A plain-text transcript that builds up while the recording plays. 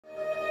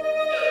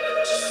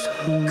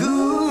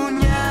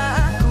Sesungguhnya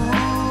aku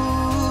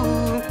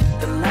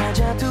telah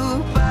jatuh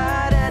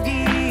pada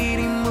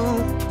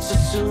dirimu.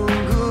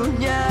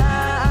 Sesungguhnya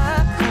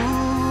aku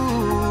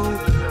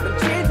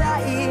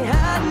mencintai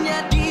hanya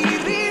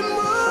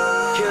dirimu.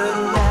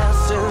 Karena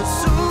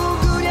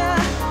sesungguhnya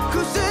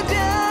ku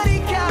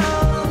sedari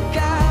kau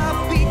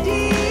lengkapi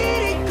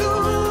diriku.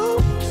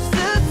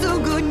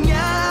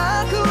 Sesungguhnya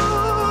aku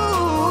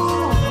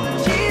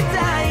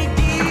mencintai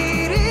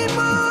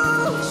dirimu.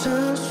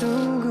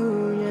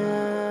 Sesungguhnya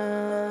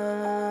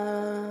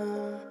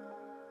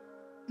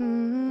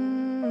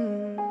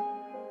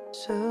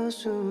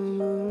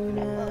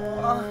sesungguhnya.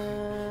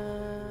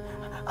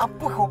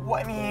 Apa kau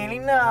buat ni,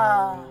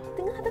 Lina?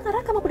 Tengah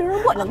rakam apa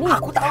diorang buat lah ni?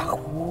 Aku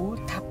tahu,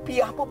 tapi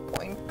apa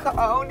poin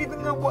kau di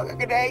tengah buat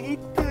kat kedai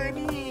kita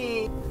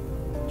ni?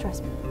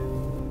 Trust me.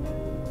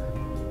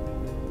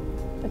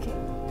 Okay.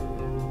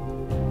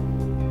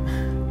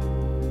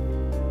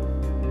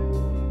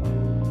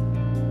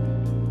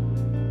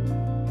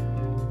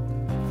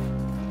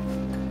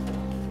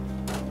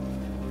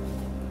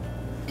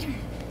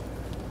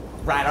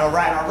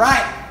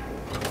 Alright.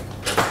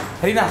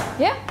 Lina,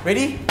 Yeah?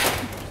 ready?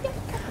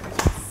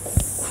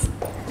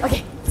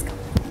 Okay.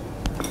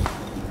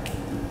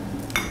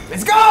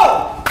 Let's go!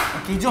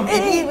 Okay, jom.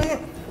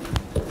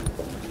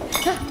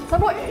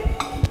 Sabut.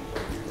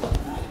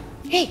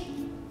 Hei!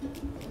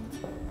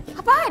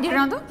 Apa dia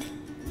orang tu?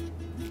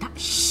 Tak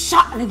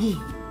syak lagi.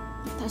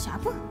 Tak syak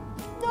apa?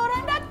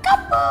 Diorang dah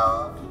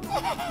couple.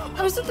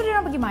 Habis tu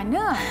diorang pergi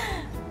mana?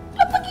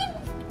 Dah pergi.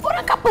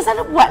 Orang couple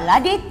selalu buatlah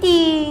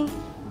dating.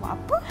 Buat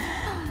apa?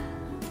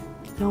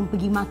 Diorang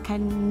pergi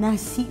makan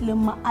nasi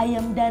lemak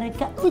ayam darah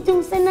kat ujung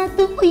sana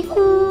tu. Ui.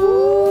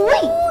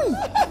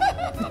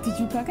 Betul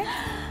juga kan?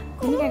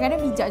 Kau ni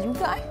kadang-kadang bijak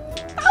juga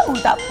Tahu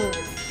tak apa.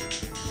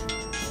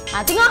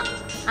 Tengok.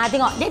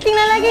 Tengok. Dating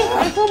dah lagi.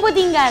 Telefon pun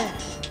tinggal.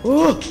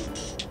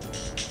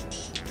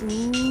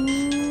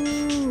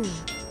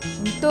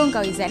 Untung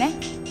kau Izzat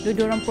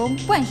Dua-dua orang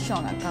perempuan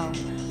syok kat kau.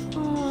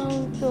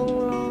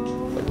 Untunglah.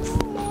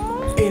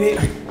 Dek.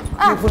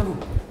 Telefon aku.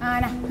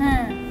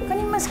 Nah. Kau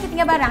ni memang suka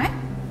tinggal barang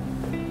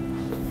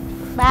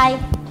Bye.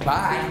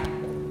 Bye.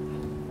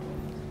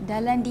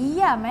 Dalam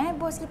diam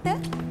bos kita.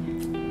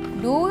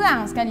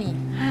 Diorang sekali.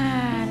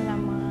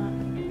 Alamak.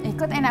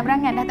 Kau tak nak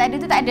berangan. Dah tak ada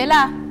tu tak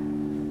adalah.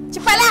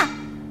 Cepatlah!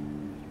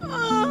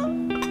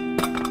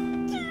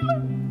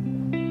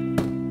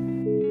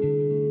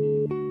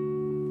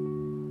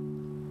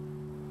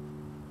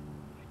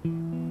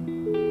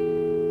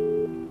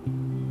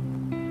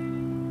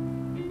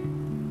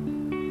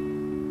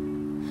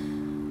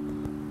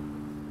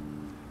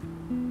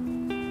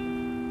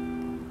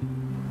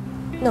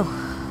 No,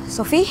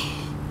 Sophie,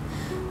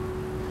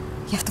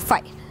 you have to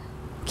fight,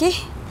 okay?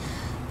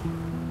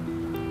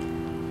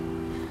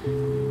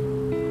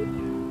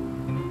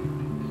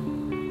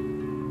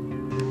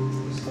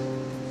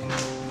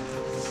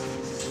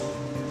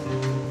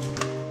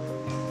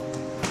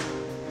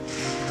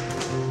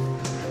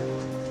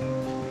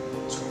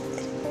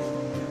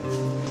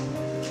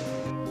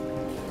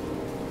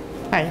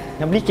 Hai,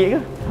 nak beli kek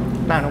ke?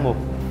 Nak nombor.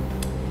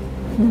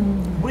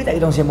 Boleh tak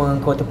kita orang sembang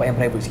kau tempat yang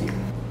private sikit?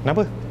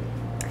 Kenapa?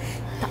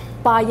 Tak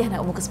payah nak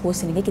umur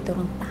expose ni, kita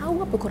orang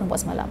tahu apa korang buat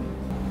semalam.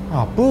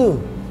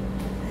 Apa?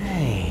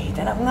 Hei,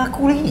 tak nak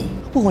mengaku lagi.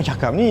 Apa kau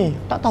cakap ni?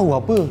 Tak tahu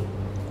apa.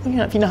 Kau ni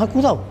nak fitnah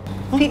aku tau.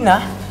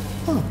 Fitnah?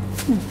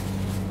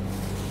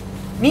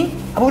 Ni,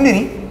 apa benda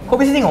ni? Kau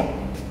biasa tengok?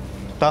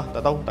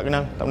 Tak tahu, tak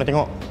kenal, tak pernah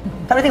tengok.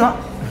 Tak boleh tengok?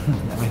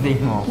 Tak boleh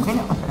tengok.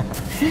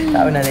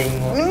 Tak pernah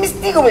tengok.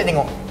 Mesti kau boleh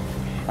tengok.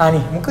 Ni,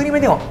 muka ni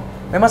boleh tengok.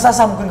 Memang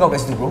sasar muka kau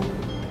kat situ, bro.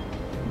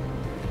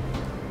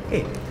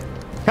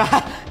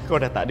 Kau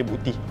dah tak ada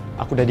bukti.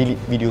 Aku dah delete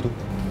video tu.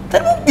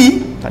 Tak ada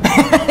bukti? Tak ada.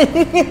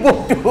 Ini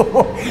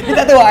bodoh. Dia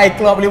tak tahu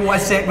iCloud boleh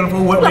WhatsApp, boleh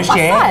forward, boleh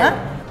share.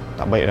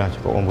 Tak baik dah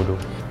cakap orang bodoh.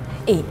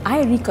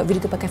 I record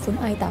video tu pakai phone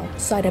I tau.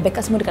 So, I dah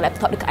backup semua dekat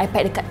laptop, dekat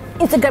iPad, dekat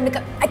Instagram,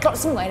 dekat iCloud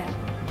semua I dah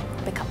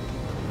backup.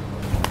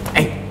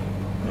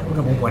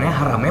 Bukan perempuan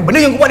haram Benda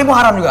yang kau buat ni pun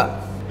haram juga.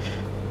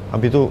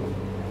 Habis tu,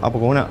 apa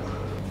kau nak?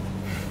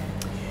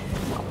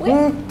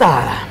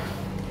 Entahlah.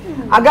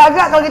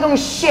 Agak-agak kalau kita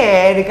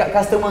share dekat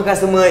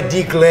customer-customer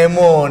di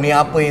Glamour ni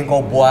apa yang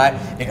kau buat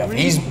dekat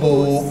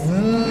Facebook,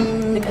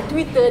 Dekat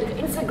Twitter, dekat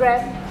Instagram.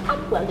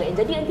 Apa agak yang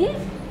jadi nanti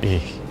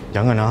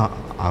Jangan nak.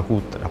 Aku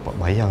tak dapat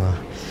bayang lah.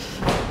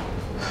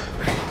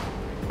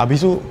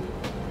 Habis tu,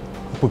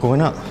 apa kau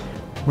nak?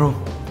 Bro,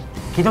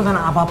 kita tak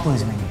nak apa-apa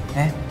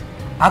sebenarnya.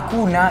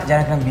 Aku nak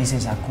jalankan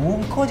bisnes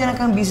aku, kau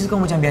jalankan bisnes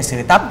kau macam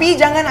biasa. Tapi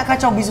jangan nak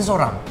kacau bisnes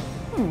orang.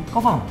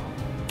 Kau faham?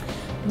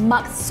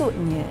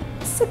 Maksudnya,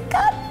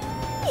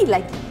 sekali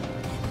lagi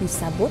you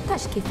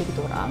sabotage kafe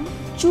kita orang,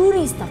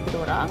 curi staff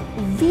kita orang,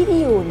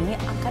 video ni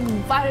akan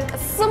viral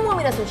kat semua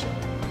media sosial.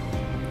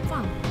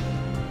 Faham?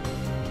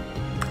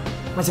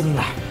 Macam ni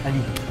lah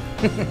tadi.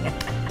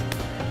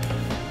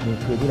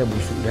 Muka tu dah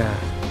busuk dah.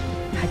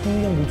 Hati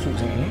yang busuk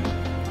sangat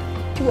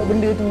Cuba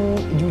benda tu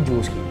jujur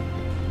sikit.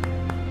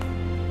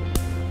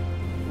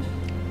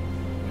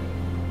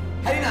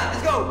 Harina,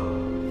 let's go!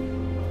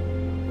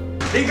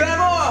 Iklan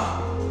mo!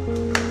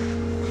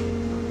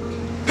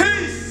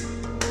 Peace!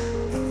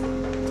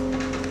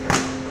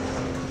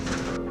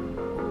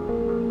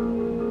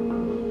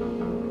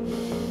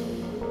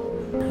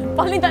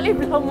 Paling tak boleh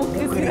belah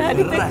muka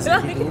sekali.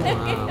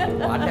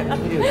 Ada kan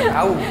video, tak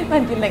tahu.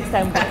 Nanti next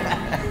time.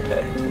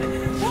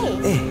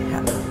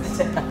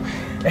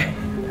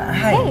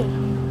 Hai.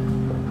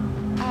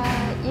 Hey,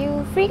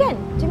 you free kan?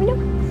 Jom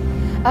minum.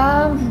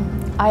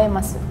 I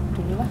masuk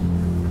dulu lah.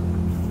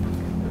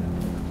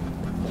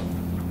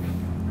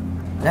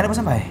 Dah ada pun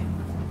sampai?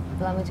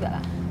 Lama jugalah.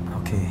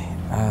 Okey.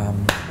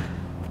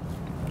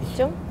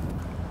 Jom.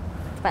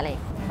 Cepat lain.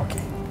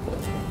 Okey.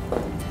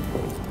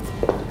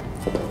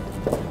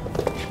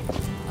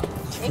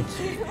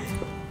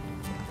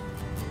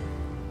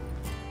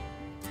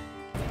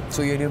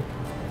 So you ada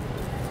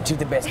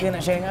cerita best ke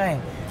nak share dengan I?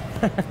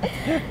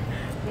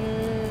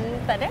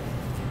 Tak ada.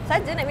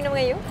 Saja nak minum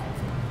dengan you.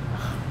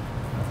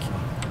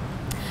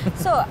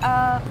 So,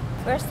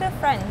 we're still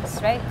friends,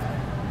 right?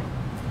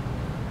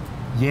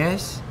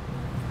 Yes.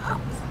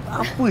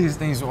 Apa je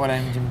tanya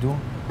soalan macam tu?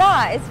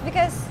 Tak, it's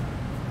because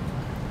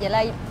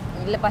yalah,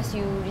 lepas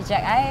you reject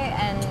I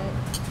and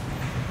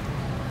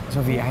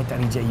Sophie, I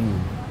tak reject you.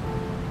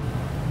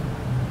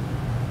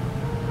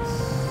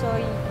 so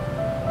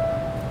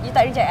you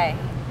tak reject I?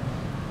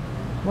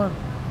 Well,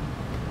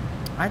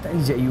 I tak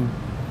reject you.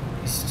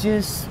 It's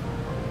just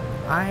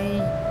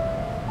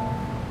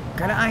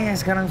kadang I yang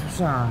sekarang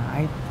susah.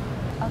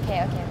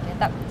 Okay.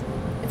 Tak,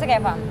 it's okay,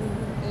 faham.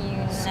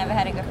 You never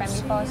had a girlfriend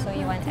before, so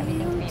you want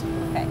everything to be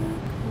perfect.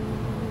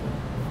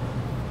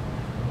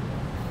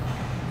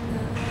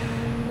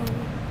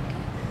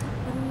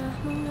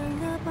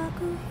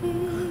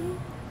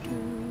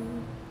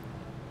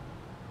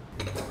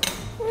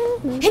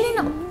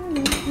 Helena!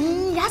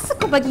 Rasa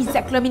kau bagi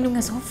Izzat keluar minum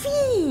dengan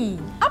Sophie.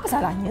 Apa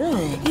salahnya?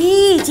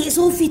 Cik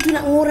Sophie tu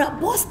nak ngorak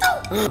bos tau.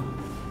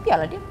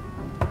 Biarlah dia.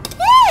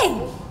 Hey!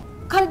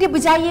 Kalau dia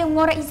berjaya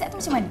mengorak Izzat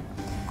tu macam mana?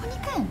 Kau ni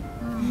kan?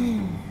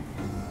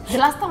 The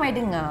last time I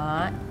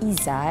dengar,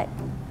 Izzat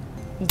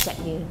reject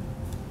dia.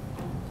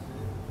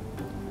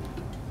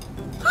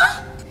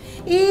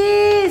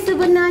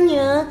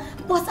 Sebenarnya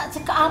bos tak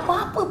cakap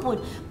apa-apa pun.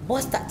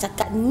 Bos tak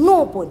cakap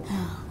no pun.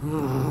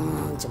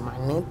 Macam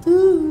mana tu?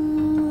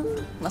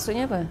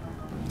 Maksudnya apa?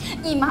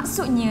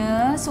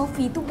 Maksudnya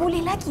Sophie tu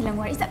boleh lagi lah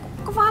mengorak Izzat.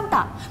 Kau faham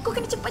tak? Kau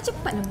kena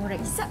cepat-cepat lah mengorak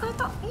Izzat. Kalau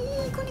tak,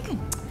 kau ni kan.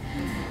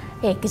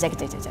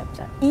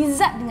 Kejap.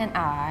 Izzat dengan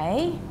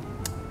I,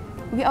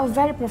 we are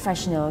very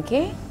professional,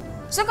 okay?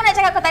 So kau nak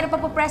cakap kau tak ada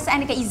apa-apa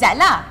perasaan dekat Izzat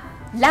lah?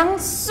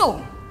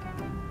 Langsung.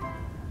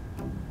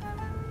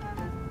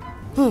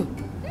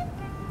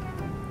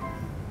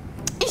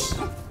 Ish.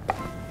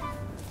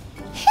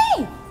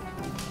 Hey!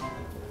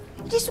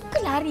 Dia suka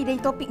lari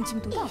dari topik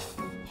macam tu tau.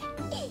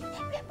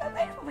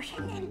 Biar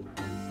profesional.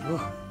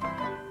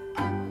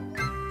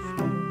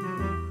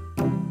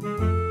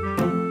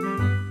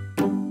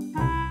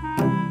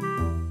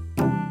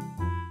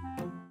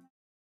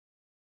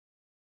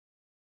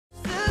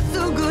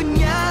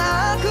 Sesungguhnya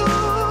aku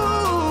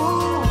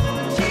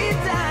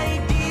cintai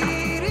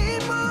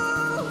dirimu.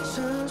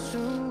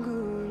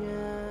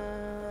 Sesungguhnya.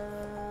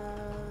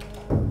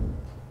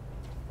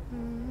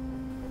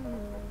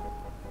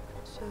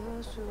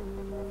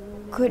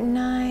 Good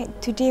night.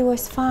 Today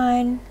was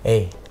fun.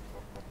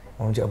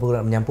 Orang cakap apa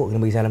nak menyampuk kena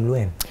bagi salam dulu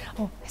kan?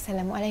 Oh,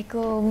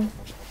 Assalamualaikum.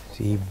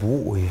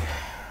 Sibuk je.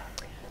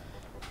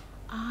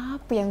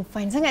 Apa yang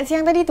fun sangat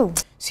siang tadi tu?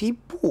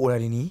 Sibuk lah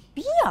dia ni.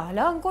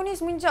 Biarlah kau ni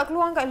semenjak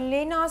keluar kat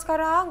Lena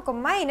sekarang. Kau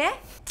main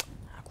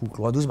Aku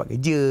keluar tu sebab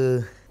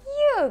kerja.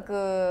 Ya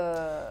ke?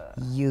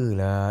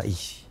 Iyalah.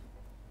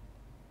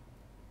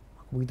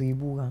 Aku beritahu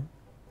ibu kan.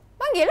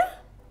 Panggil lah.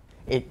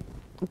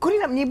 Kau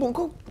ni nak menyibuk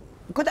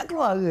kau tak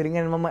keluar ke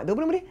dengan mamat tu?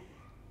 Apa nama dia?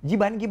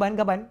 Giban,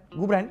 Gaban,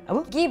 Gubran,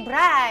 apa?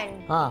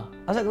 Gibran.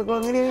 Asal kau keluar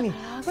dengan dia ni?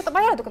 Aku tak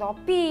payahlah tukar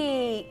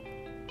topik.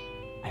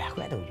 Alah,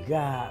 aku nak tahu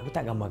juga. Aku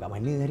tak gambar kat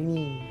mana hari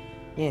ni.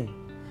 Kan?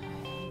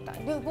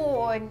 Tak ada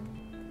pun.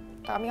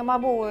 Tak ambil gambar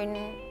pun.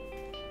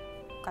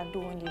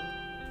 Gaduh dengan dia.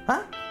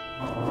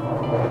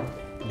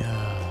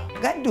 Dah.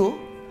 Gaduh?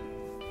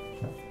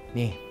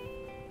 Ni.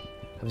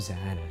 Apa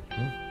pasal?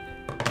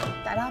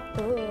 Tak ada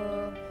apa.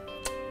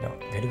 Tak,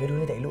 gaduh-gaduh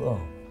ni tak elok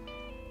tau.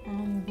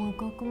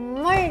 Kau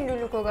main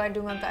dulu kau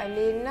gaduh dengan Kak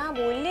Alena,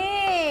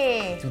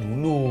 boleh. Itu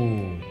dulu.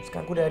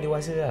 Sekarang aku dah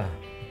dewasa dah.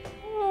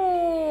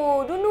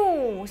 Oh,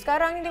 dulu.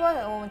 Sekarang ni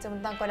dewasa. Oh, macam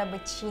tentang kau dah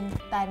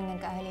bercinta dengan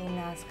Kak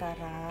Alena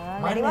sekarang.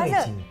 Dah Mana dewasa.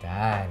 ada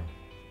cintaan?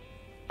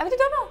 Habis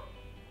tu apa?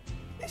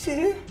 Biasa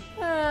je.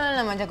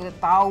 Macam aku tak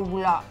tahu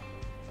pula.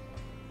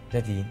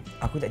 Zati,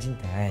 aku tak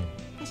cintaan.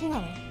 Kau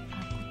cakap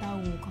aku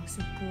tahu kau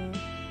suka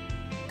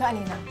Kak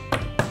Alena.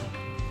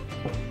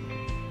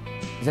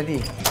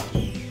 Zati.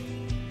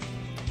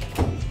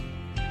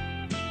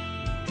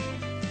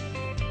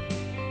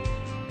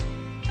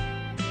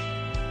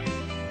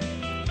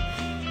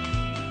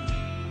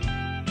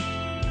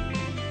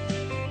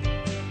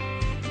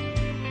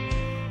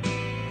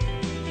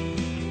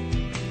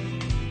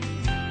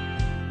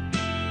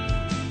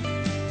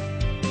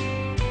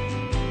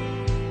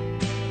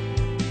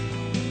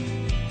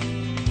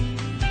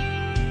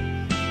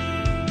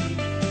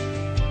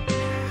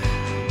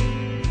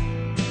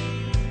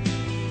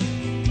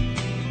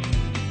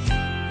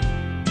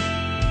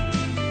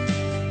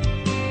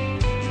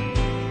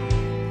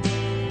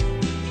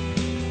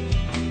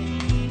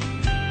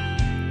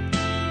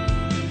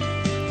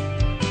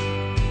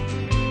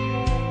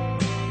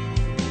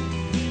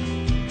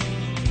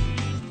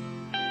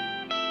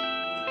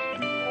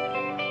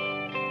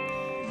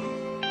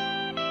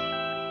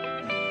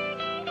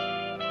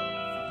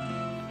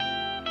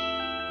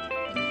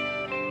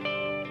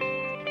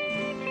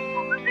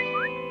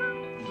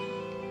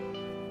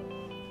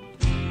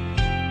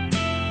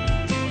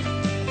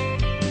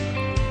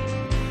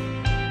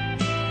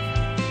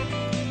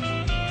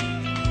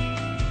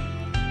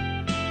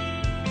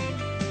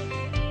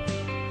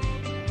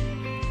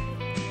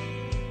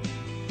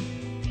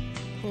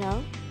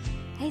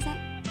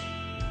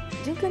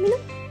 Nak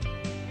minum?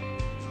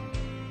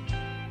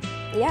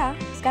 Ya,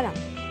 sekarang.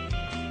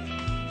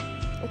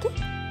 Okey?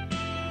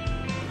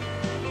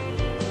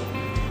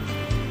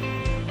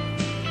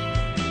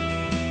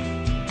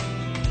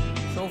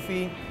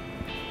 Sophie.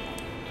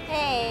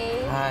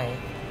 Hey. Hai.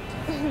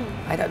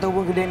 I tak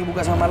tahu pun kedai ni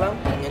buka sampai malam.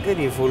 Ingat ke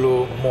dia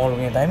follow mall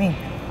punya timing?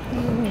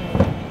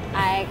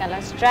 I kalau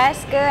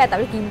stres ke, I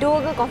tak boleh tidur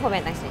ke, confirm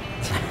datang sini.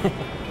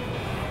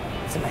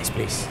 It's a nice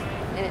place.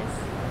 It is.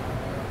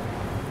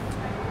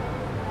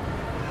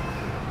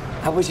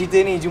 Apa cerita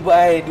ni jumpa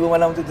I 2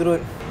 malam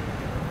turut-turut?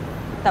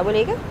 Tak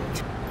boleh ke?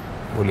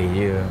 Boleh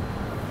je.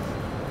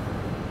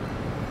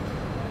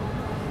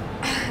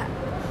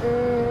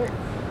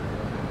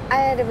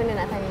 I ada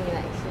benda nak tanya you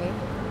actually.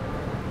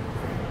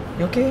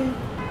 You okay?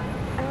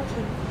 I'm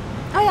okay.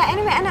 Oh yeah,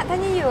 anyway, I nak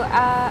tanya you,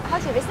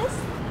 how's your business?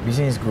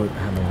 Business is good,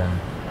 alhamdulillah.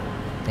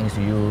 Thanks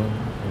to you,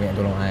 banyak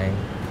tolong I.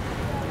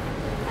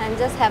 I'm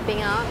just helping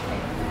out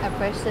a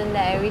person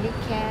that I really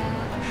care.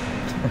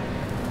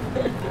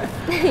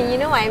 You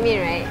know what I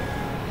mean, right?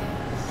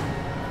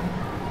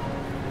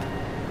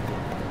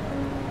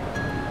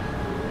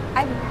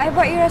 I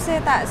buat you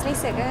rasa tak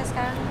selesa ke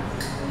sekarang?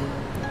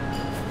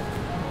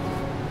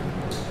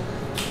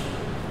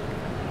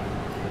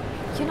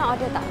 You nak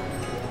order tak?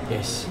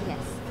 Yes.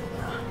 Yes.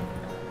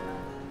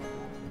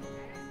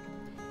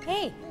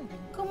 Hey,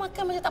 kau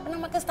makan macam tak pernah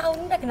makan setahun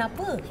ni dah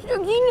kenapa?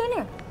 Sedap gila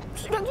ni.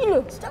 Sedap gila.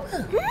 Sedap ke?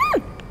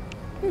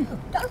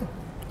 Tak.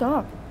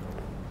 Tak.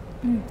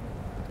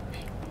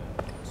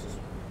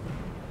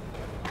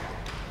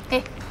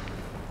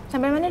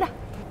 Sampai mana dah?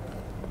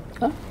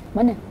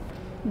 Mana?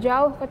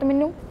 Jauh kata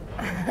menu.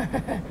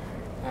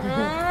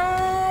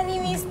 Ni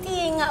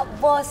mesti ingat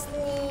bos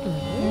ni.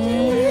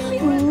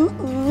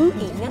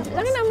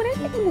 Jangan nak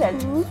merepek kan?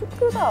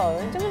 Suka tau.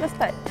 Macam mana dah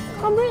start?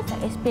 Kau boleh tak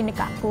explain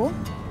dekat aku?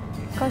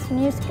 Kau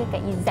sebenarnya suka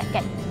kat Izzat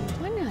kan?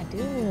 Mana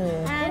ada?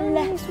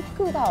 Alah,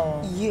 suka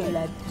tau.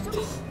 Iyalah.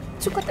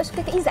 Suka tak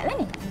suka kat Izzat lah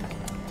ni?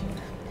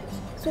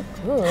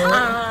 Suka.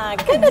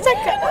 Kan dah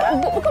cakap.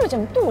 Bukan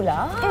macam tu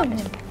lah.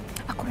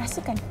 Aku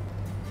rasakan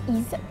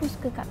Izzat pun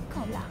suka kat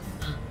kau lah.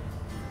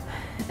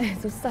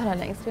 Susah lah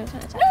nak explain macam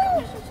nak cakap.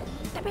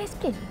 Tak payah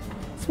explain.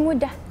 Semua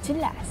dah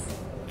jelas.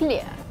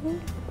 Clear.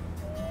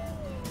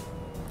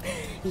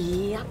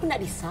 Apa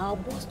nak risau?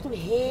 Bos tu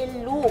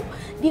hello.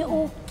 Dia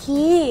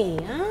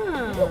okey.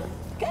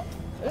 Kan?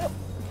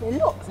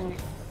 Elok sangat.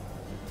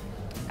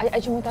 I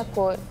cuma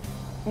takut,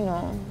 you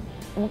know,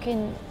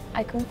 mungkin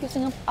I confused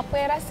dengan apa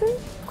yang rasa.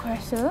 Kau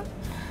rasa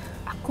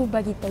aku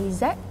bagi tahu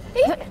Izzat?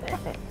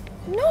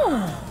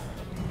 No.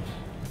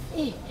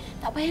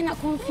 Tak payah nak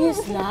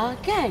confuse lah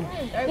kan?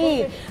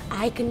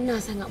 I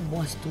kenal sangat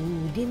bos tu.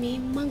 Dia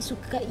memang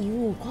suka kat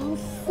you.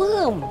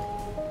 Confirm.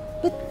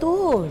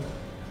 Betul.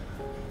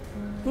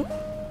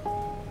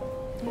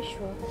 You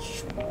sure?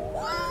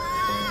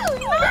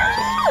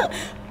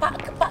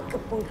 Pak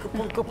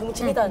kepung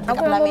macam ni tau.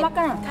 Aku nak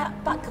makan lah.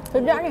 Pak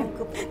kepung. Sedap ni.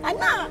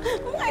 Anak,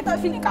 I tak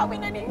feeling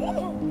kahwin dah ni.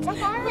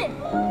 Makan ni.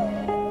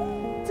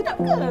 Sedap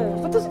ke?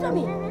 Betul sedap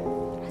ni.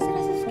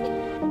 Rasa sikit.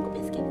 Kopi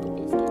sikit.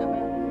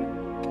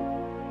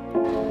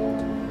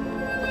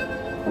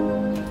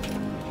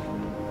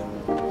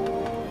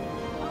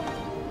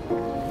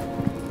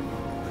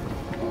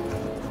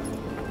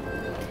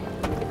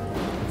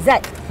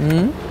 Zat.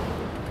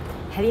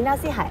 Helena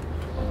sihat?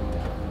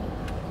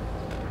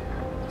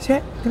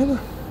 Sihat? Kenapa?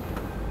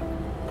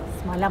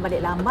 Semalam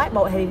balik lambat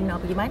bawa Helena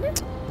pergi mana?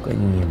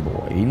 Bukannya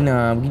bawa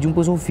Elina pergi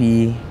jumpa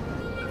Sophie.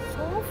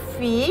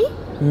 Sophie?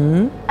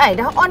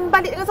 Dah on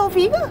balik dengan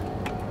Sophie ke?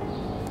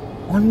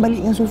 On balik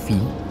dengan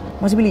Sophie?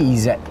 Masih boleh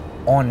Izzat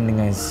on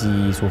dengan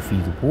si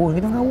Sophie tu pun.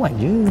 Kita kawan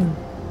je.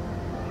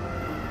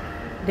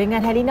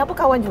 Dengan Helena pun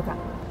kawan juga?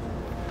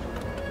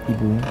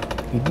 Ibu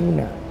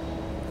nak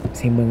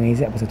sembang dengan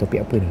Izzat pasal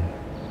topik apa ni?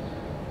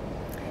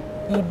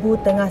 Ibu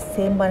tengah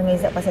sembang dengan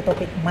Izzat pasal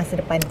topik masa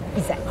depan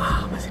Izzat.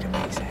 Masa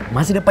depan Izzat.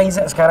 Masa depan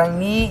Izzat sekarang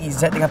ni,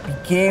 Izzat tengah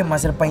fikir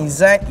masa depan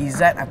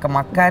Izzat akan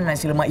makan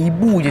nasi lemak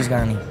ibu je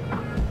sekarang ni.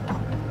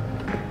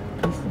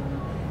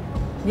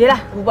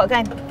 Yelah, ibu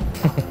buatkan.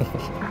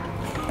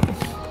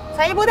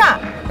 Sayang ibu tak?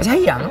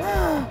 Sayang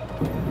lah.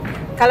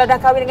 Kalau dah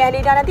kahwin dengan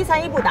Helena nanti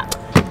sayang ibu tak?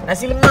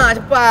 Nasi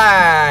lemak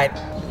cepat.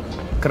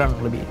 Kerang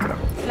lebih,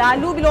 kerang.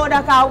 Lalu bila orang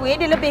dah kahwin,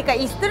 dia lebih kat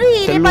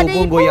isteri daripada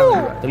ibu. Telur pun goyang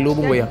juga. Telur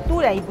pun goyang.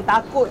 Itulah ibu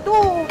takut tu.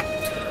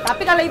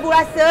 Tapi kalau ibu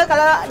rasa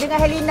kalau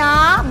dengan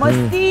Helena,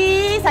 mesti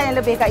sayang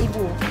lebih kat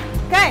ibu.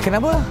 Kan?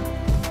 Kenapa?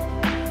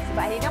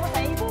 Sebab Helena pun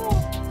sayang ibu.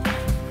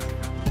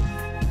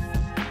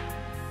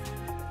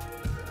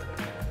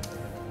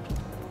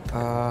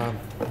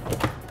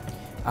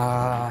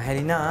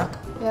 Helena,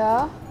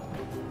 Ya.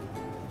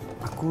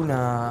 aku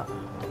nak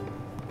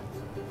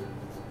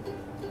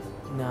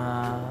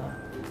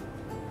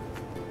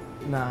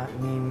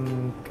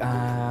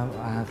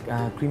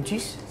cream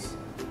cheese.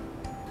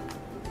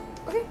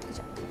 Okey,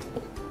 kejap.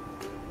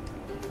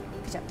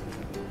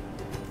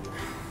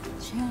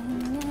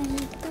 Jangan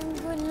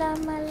tunggu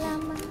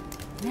lama-lama,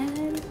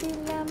 nanti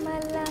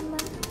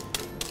lama-lama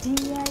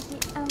dia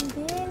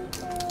diambil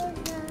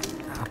orang.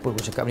 Apa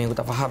kau cakap ni aku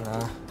tak faham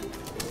lah.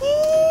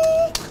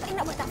 Kau tak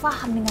nak buat tak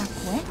faham dengan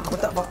aku Aku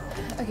tak faham.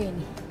 Okey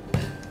ni.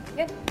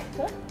 Kan?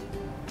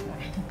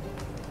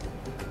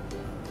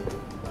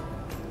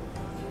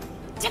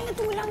 Jangan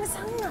tunggu lama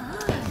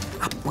sangat.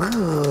 Apa?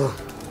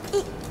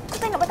 Kau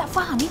tak nak buat tak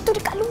faham. Itu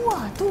dekat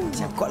luar tu.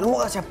 Siapa kat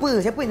luar?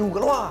 Siapa yang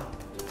tunggu kat luar?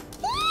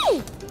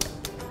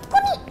 Kau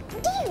ni,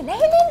 dia lah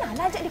Helena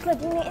lah ajak dia keluar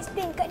dinner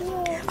explain kat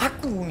dia.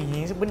 Aku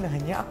ni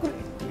sebenarnya aku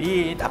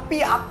tapi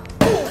aku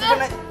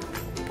sebenarnya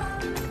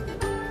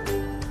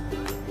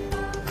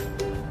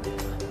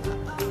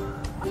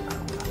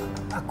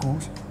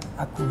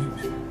aku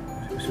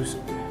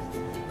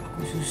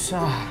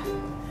susah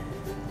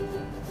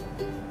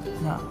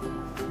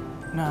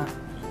nak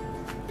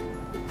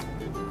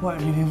buat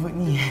review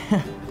ni.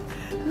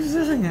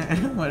 Susah sangat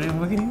buat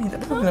review ni. Tak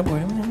tahu kenapa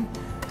ni macam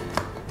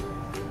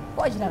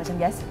Buat je lah macam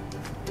biasa.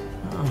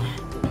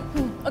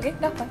 Okey,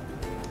 dah apa?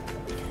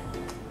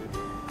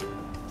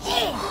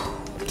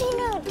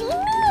 Dinner!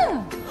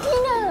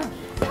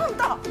 Faham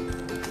tak?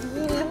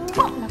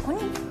 Lembab lah kau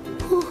ni.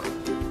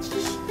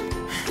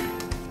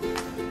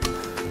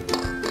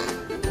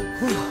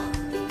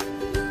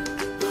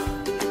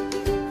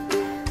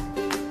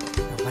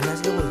 panas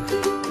ke apa?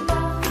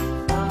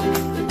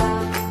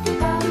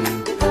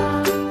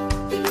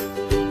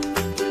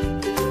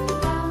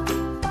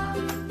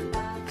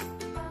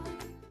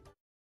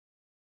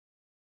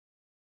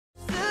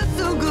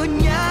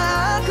 Sesungguhnya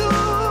aku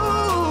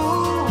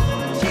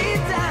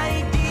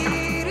cintai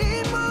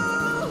dirimu.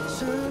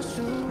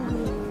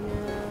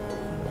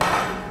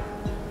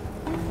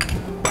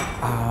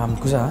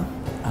 Kusa,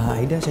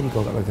 Aida cari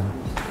kau kat belakang.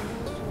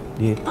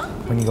 Dia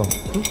panggil kau.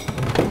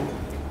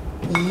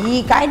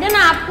 Kak Aida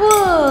nak apa?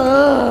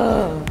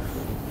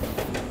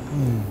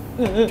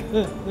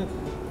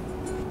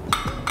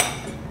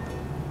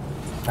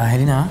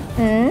 Helena.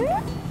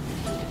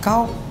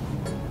 Kau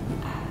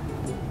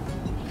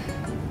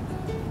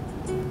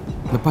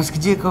lepas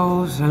kerja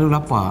kau selalu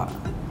lapar.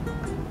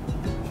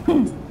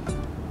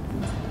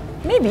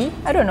 Maybe,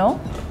 I don't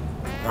know.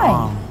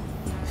 Why?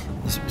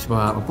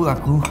 Sebab apa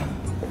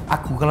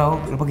aku kalau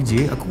lepas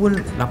kerja aku pun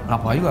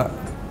lapar juga.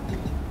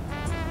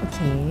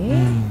 Okey.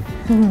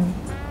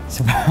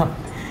 Sebab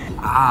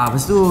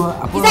lepas tu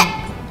apa? Izzat!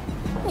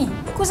 Ni,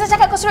 Kusa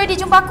cakap kau suruh dia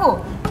jumpa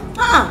aku.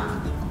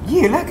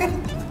 Yelah kan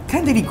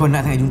tadi kau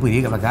nak sangat jumpa dia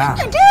kat belakang.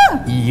 Ada.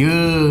 Iya,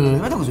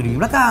 memang tu aku suruh dia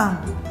kat belakang.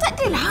 Tak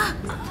adalah.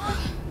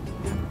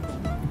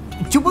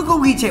 Cuba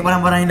kau pergi cek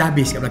barang-barang yang dah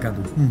habis kat belakang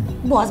tu.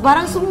 Bos,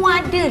 barang semua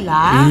ada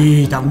lah.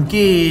 Tak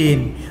mungkin.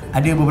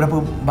 Ada beberapa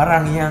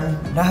barang yang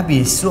dah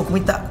habis. So aku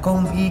minta kau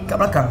pergi kat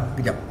belakang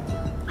kejap.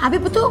 Habis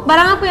betul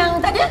barang apa yang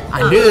tak ada?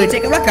 Ada, cek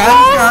kat belakang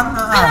sekarang.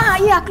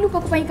 Ya, aku lupa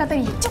aku panggil kau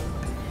tadi. Cuk.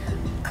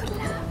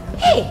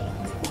 Hey!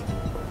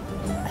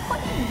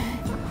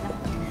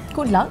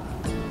 Good luck.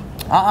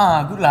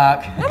 Good luck.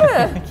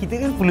 Apa? Kita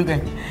kan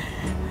perlukan.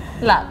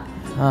 Luck.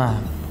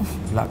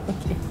 Luck.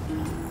 Okay.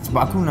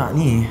 Sebab aku nak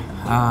ni,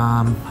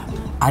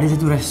 ada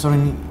satu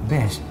restoran ni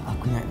best.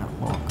 Aku nak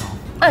bawa kau.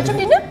 Jom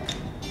dinner?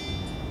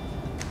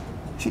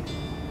 Shit.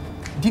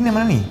 Dinner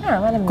mana ni?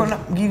 Malam ni. Kau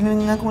nak pergi dinner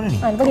dengan aku mana ni?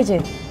 Lepas kerja.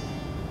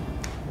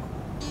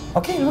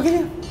 Okey, lepas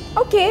kerja.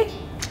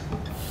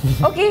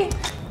 Okey.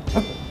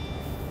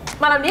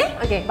 Malam ni?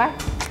 Okey, bye.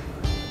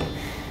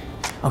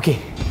 Okey.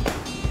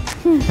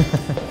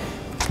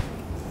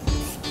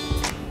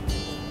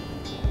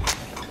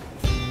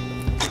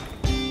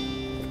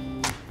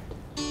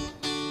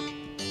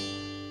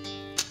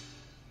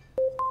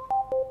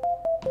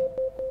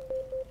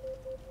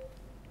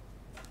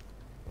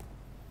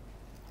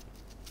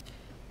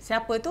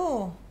 Siapa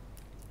tu?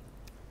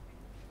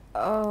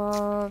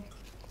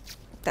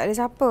 Tak ada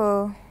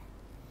siapa.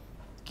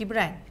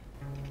 Gibran?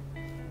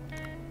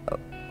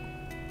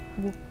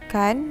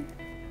 Bukan.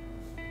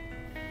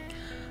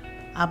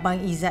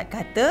 Abang Izzat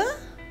kata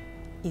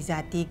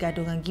Izzati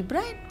gaduh dengan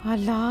Gibran.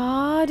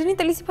 Alah, dia ni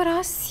tak boleh simpan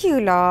rahsia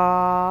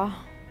lah.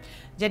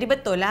 Jadi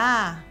betul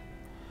lah.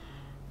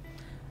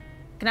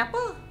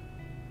 Kenapa?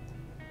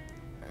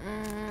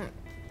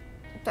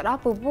 Tak ada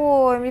apa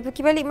pun. Dia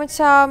pergi balik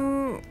macam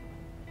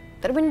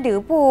tak ada benda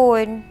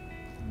pun.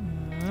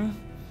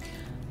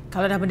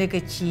 Kalau dah benda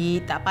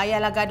kecil, tak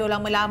payahlah gaduh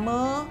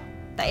lama-lama.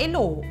 Tak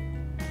elok.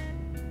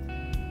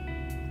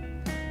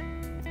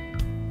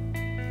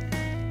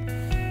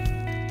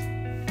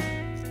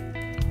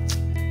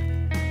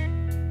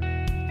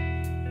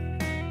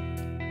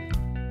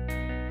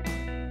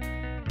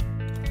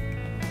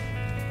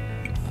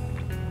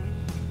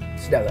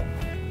 Sedap tak?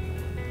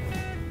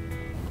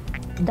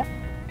 Sedap.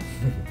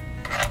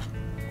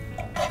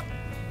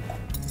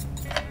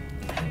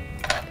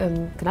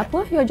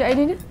 Kenapa you ajak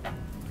idea ni?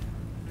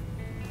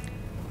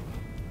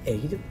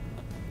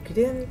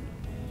 Kita kan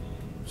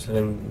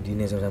selalu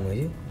dinner sama-sama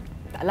je.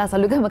 Taklah,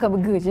 selalu kan makan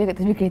burger je kat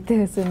tepi kereta.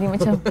 So ni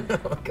macam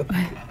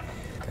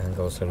Kan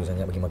kau selalu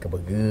sangat bagi makan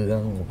burger kan.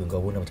 Muka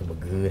kau pun dah macam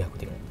burger dah aku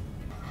tengok.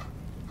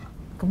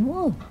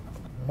 kamu.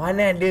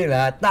 Mana ada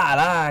lah. Tak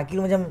lah.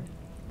 Kira macam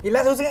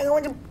yelah selalu sangat kau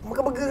macam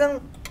makan burger kan.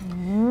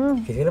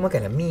 Kita kena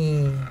makan lah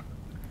mie.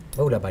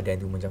 Barulah badan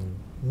tu macam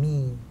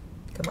Me.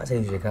 Kan mak saya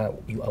cakap,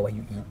 you are what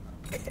you eat.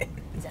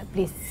 Izzat,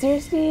 please.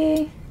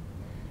 Seriously.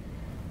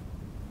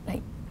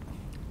 Like,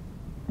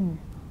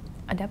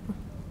 ada apa?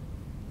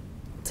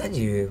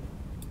 Saja.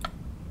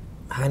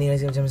 Hani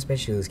rasa macam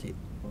special sikit.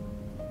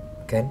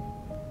 Kan?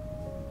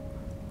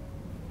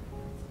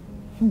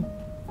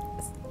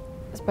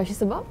 Special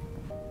sebab?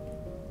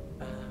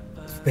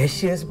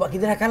 Special sebab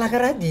kita dah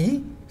kalahkan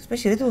Radhi.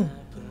 Special tu.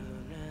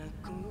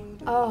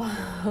 Oh.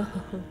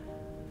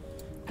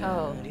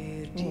 Oh.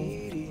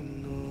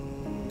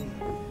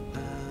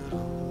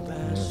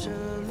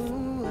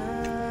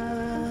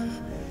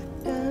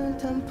 Dan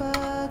tanpa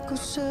ku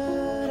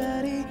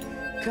sadari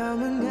kau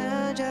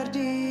mengajar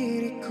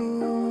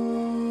diriku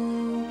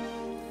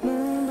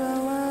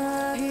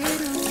membawa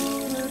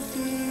hidup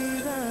arti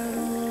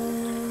baru.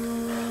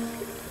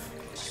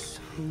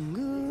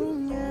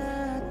 Sungguhnya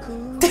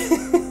aku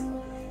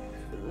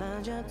telah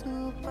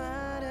jatuh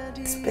pada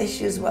diri.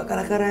 Special sebab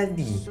kalahkan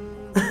Radhi.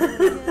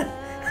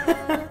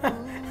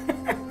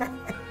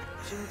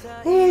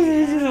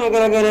 Special sebab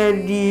kalahkan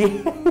Radhi.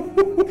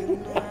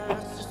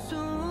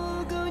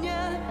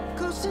 Sesungguhnya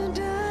ku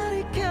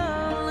sedari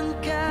kau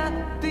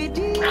lengkapi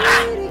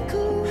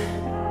diriku.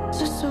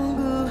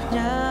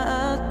 Sesungguhnya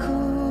aku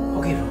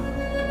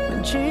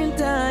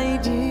mencintai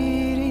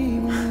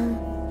dirimu.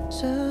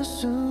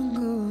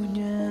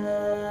 Sesungguhnya.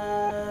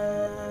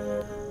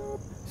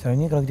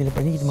 Selalunya kalau kita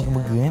lepas ni kita makan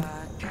burger kan?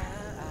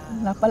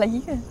 Lapar lagi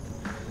ke?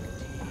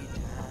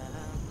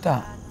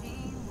 Tak.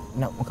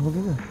 Nak makan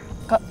burger ke?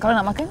 Kalau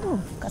nak makan tu,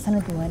 kat sana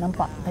tu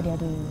nampak tadi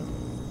ada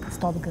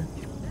store burger.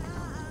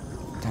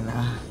 Tak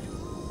nak.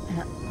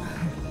 Nak.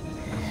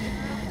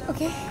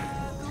 Okey.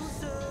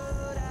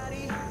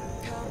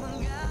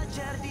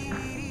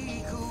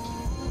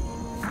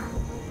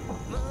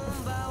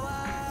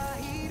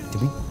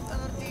 Tapi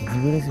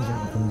tiba-tiba rasa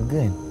macam makan burger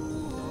kan?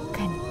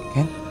 Kan?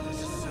 Kan?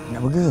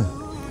 Nak burger?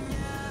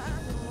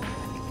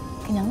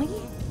 Kenyang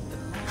lagi.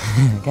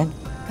 Kan?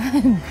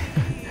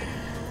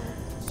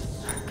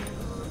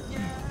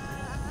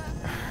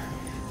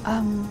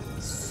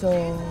 So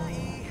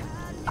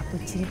apa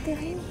cerita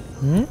hari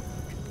ni?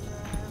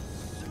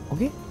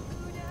 Okey.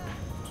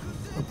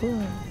 Apa?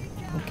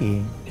 Okey.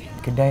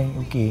 Kedai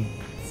okey.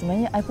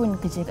 Sebenarnya I pun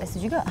kerja kat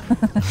situ juga.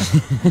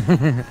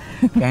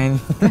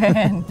 Kan?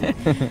 Kan?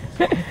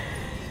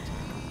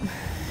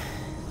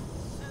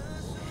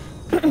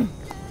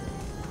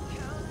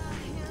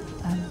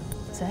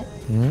 Zat,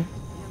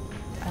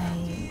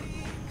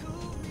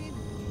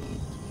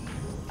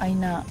 I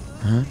nak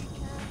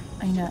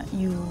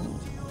you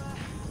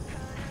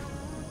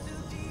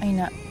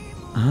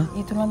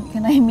tolong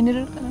ambilkan air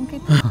mineral kat dalam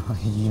kereta.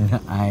 You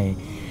nak I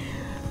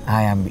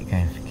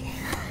ambilkan. Okey.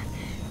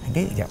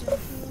 Ada sekejap.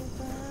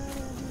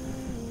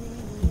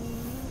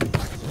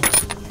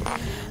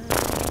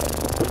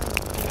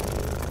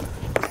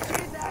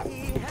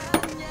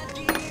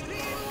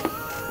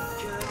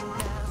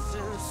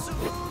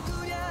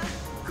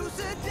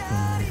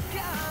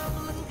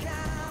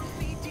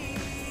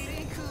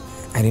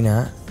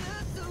 Arina,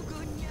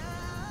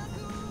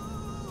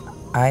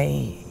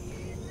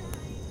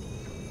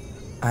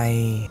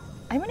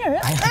 Air mineral?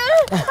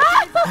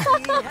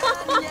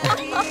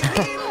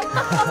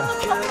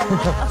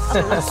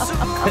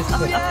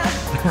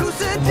 Ku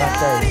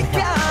sedari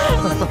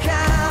kau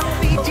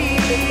lengkapi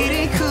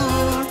diriku.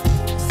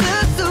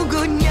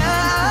 Sesungguhnya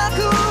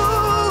aku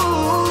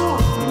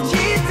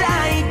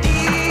cintai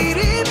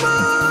dirimu.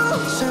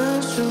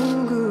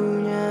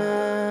 Sesungguhnya.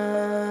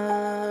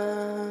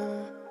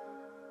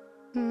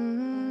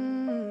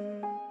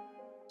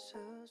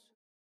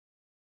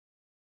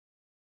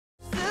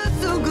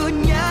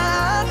 Sesungguhnya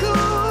aku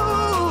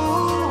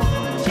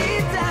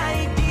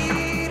cintai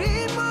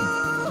dirimu.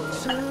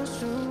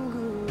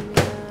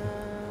 Sesungguhnya.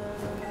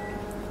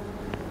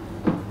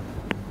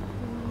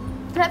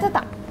 Kau nak tahu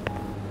tak?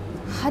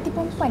 Hati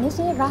perempuan ni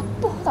sebenarnya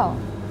rapuh tau.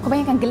 Kau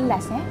bayangkan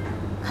gelas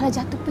kalau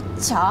jatuh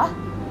pecah,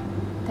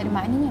 tak ada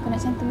maknanya kau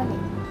nak cantum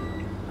balik.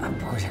 apa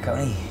kau cakap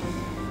ni?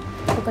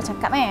 Apa kau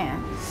cakap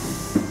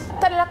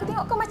Tak adalah, aku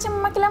tengok kau macam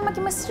makin lama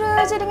makin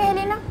mesra je dengan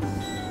Helena.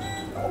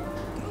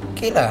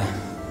 Okeylah.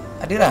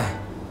 Adalah.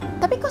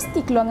 Tapi kau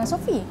still keluar dengan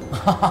Sophie.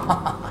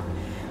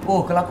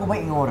 Oh, kalau aku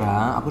baik dengan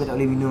orang, aku dah tak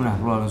boleh minum lah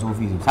keluar dengan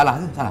Sophie tu. Salah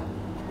ke? Salah?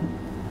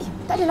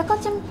 Tak adalah, kau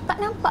macam tak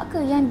nampak ke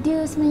yang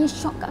dia sebenarnya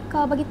shock kat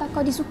kau, bagi tahu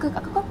kau dia suka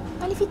kat kau? Kau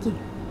tak boleh fikir.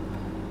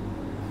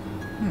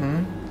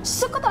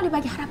 So kau tak boleh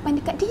bagi harapan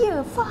dekat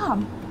dia,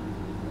 faham?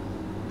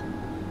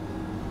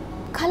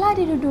 Kalau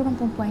ada dua-dua orang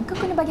perempuan, kau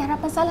kena bagi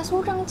harapan salah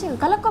seorang je.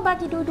 Kalau kau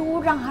bagi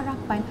dua-dua orang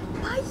harapan,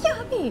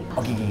 payah babe.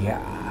 Okey.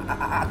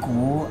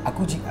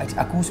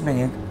 Aku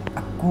sebenarnya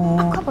Aku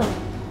apa?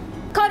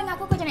 Kau dengan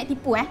aku, kau jangan nak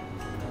tipu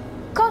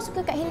Kau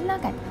suka kat Helena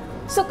kan?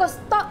 So kau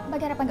stop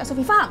bagi harapan kat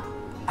Sophie, faham?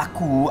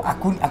 Aku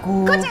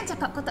Kau jangan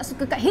cakap kau tak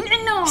suka kat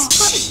Helena.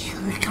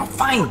 Kau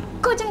fine.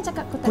 Kau jangan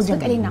cakap kau tak suka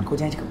kat Helena. Kau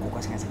jangan cakap kau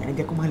kuat sangat-sangat,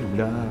 nanti aku malu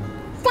lah.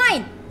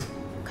 Fine.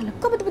 Kalau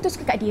kau betul-betul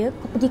suka kat dia,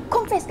 kau pergi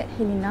confess kat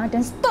Helena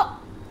dan stop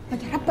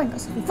bagi harapan kat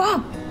Sophie,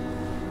 faham?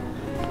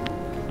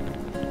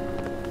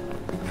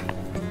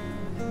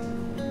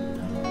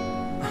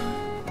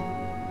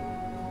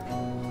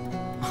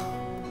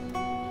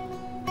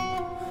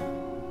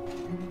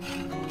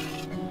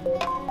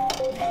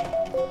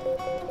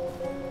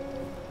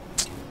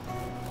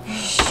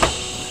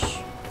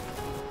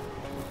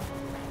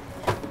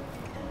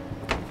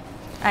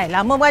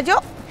 Lama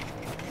merajuk?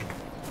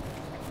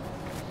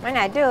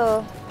 Mana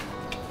ada?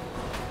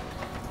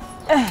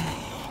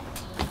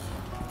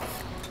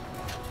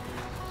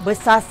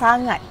 Besar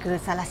sangat ke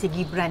salah si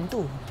Gibran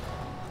tu?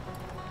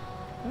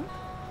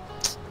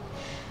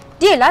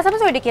 Dia lah, siapa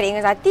suruh dia kira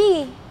dengan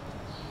Zati?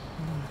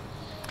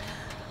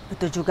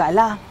 Betul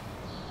jugalah.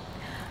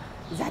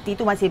 Zati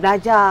tu masih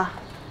belajar.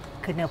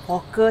 Kena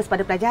fokus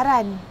pada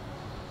pelajaran.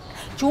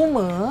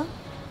 Cuma,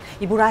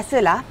 ibu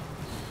rasalah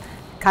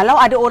kalau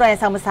ada orang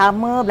yang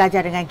sama-sama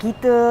belajar dengan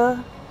kita,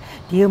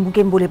 dia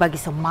mungkin boleh bagi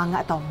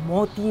semangat atau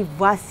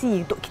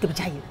motivasi untuk kita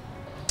berjaya.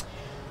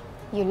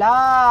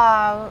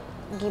 Yelah,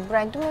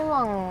 Gibran tu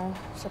memang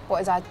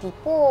support Zati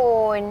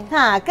pun.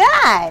 Ha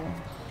kan?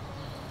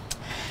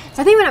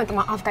 Zati memang nak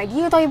minta maaf kat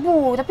dia tau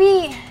ibu.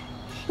 Tapi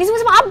ni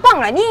semua sebab abang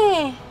lah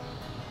ni.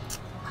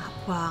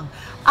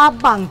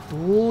 Abang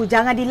tu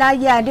jangan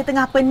dilayan. Dia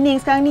tengah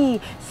pening sekarang ni.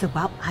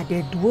 Sebab ada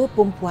 2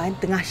 perempuan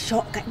tengah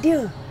syok kat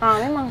dia.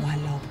 Memang.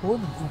 Walaupun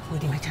rupa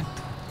dia macam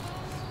tu.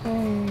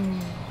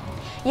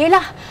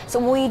 Yelah,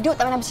 seumur hidup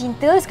tak pernah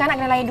bercinta. Sekarang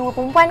nak kena layan 2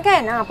 perempuan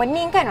kan?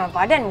 Pening kan?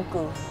 Padan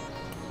muka.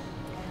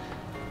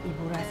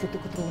 Ibu rasa tu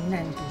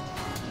keturunan tu.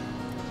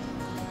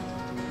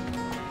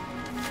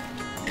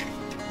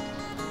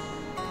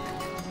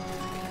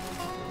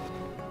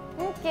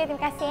 Okey,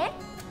 terima kasih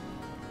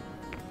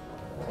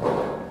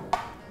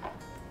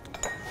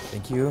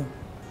Thank you.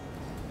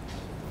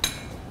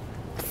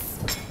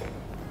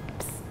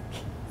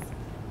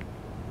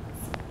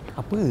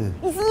 Apa?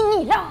 Di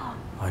sinilah.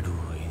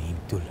 Aduh, ini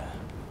betul lah.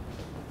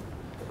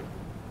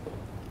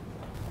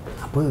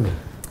 Apa?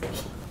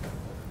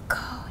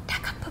 Kau dah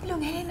apa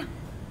belum, Helena?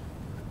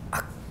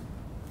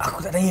 Aku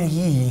tak tanya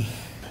lagi.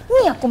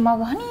 Ni aku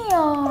marah ni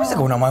ya. Kenapa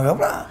kau nak marah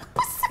pula?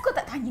 Pasal kau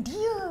tak tanya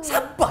dia?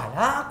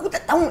 Sabarlah, aku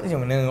tak tahu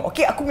macam mana.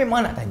 Okey, aku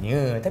memang nak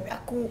tanya. Tapi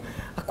aku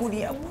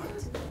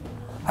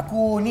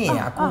ni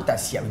aku tak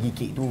siap bagi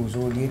kek tu.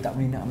 So dia tak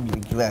boleh nak ambil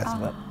lagi lah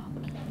sebab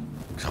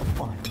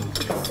sabar tu.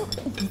 So,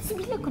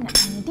 bila kau nak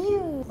tanya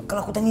dia? Kalau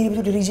aku tanya dia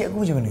betul dia reject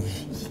aku macam mana?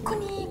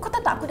 Kau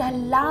tak tahu aku dah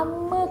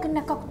lama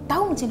kenal kau. Aku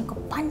tahu macam mana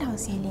kau pandang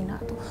si Helena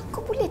tu.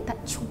 Kau boleh tak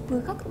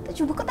cuba? Kau tak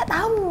cuba, kau tak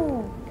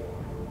tahu.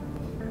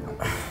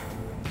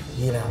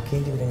 Yelah, okey,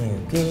 nanti aku tanya.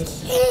 Okey.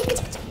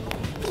 Kejap.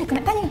 Bila kau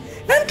nak tanya?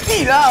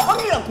 Nantilah,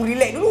 panggil aku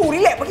relax dulu.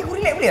 Bagi aku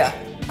relax boleh tak?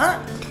 Ha?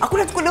 Aku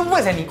dah cukup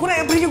nervous dah ni. Kau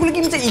nak beri aku lagi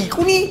macam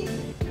kau ni.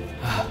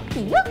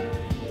 Bila?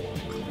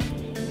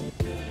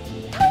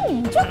 Tanya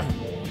je.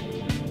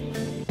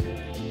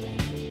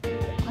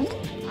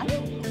 Tanya.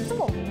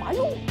 Semua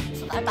malu.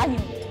 Tak tanya.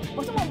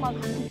 Kau semua marah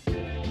aku.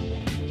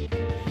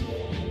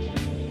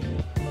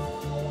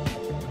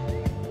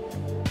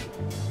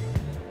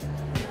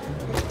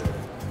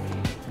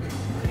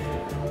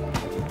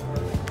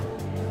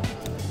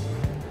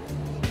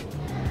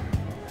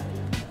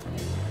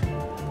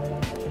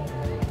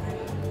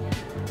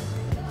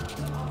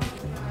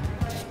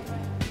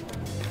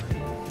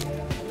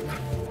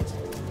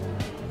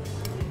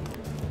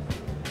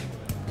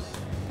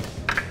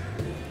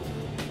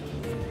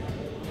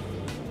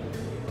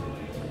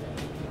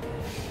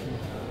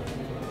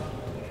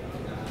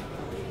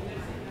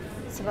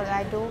 Sebab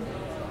gaduh.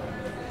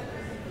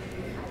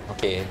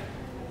 Okey.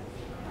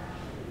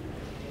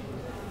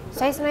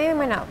 Saya sebenarnya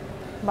memang nak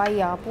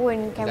bayar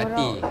pun kamera.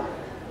 Zati,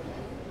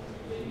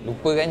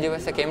 lupakan je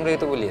pasal kamera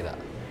tu boleh tak?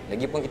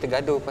 Lagipun kita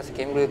gaduh pasal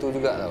kamera tu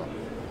juga tau.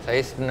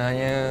 Saya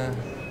sebenarnya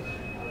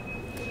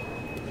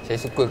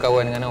suka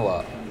kawan dengan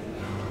awak.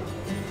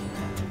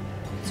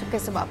 Suka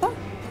sebab apa?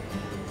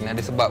 Kena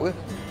ada sebab ke?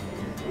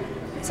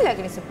 Mestilah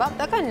kena sebab.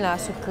 Takkanlah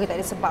suka tak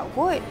ada sebab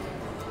kot.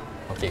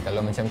 Okey,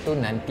 kalau macam tu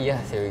nantilah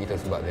saya beritahu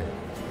sebab dia.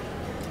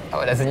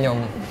 Awak dah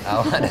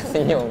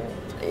senyum.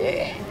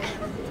 Yeah.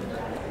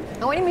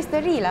 Awak ni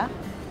misteri lah.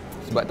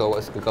 Sebab tu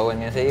awak suka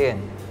kawan dengan saya kan?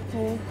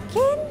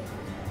 Mungkin.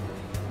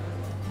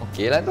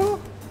 Okeylah tu.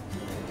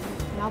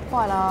 Kenapa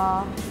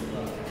lah?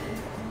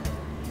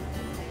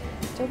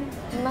 Jom,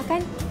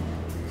 makan.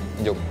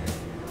 Jom.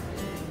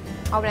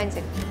 Awak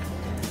belanja.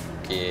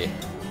 Okey.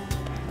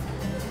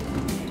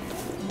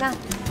 Nah,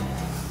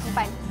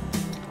 depan.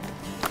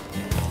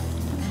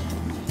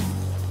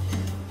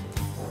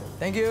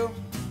 Thank you.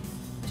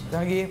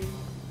 Datang lagi.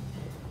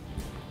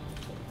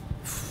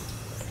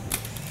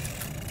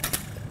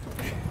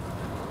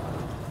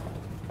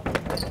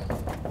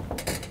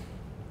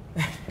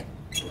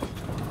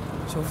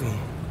 Sophie.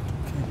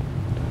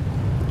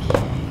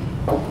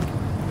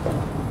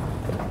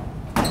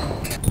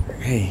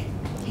 Hey.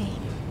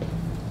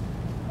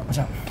 What's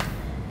up?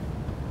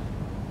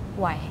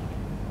 Why?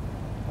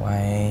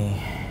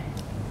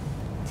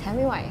 Tell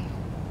me why.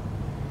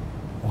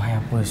 Why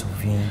apa,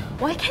 Sophie?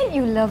 Why can't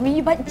you love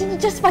me? But you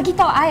just bagi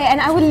tahu I and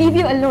I will leave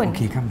you alone.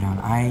 Okay, calm down.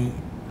 I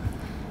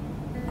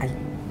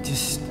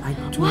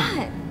do.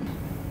 What?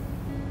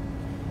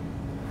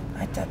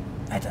 I tak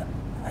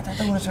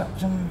tahu nak cakap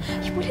macam.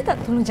 You boleh tak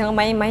tolong jangan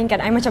main-mainkan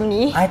I macam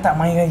ni? I tak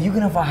mainkan. You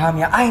kena faham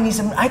ya. I ni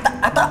sebenarnya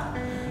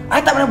I I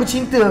tak pernah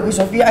bercinta ke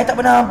Sophie. I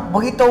tak pernah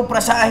beritahu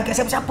perasaan I kat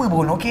siapa-siapa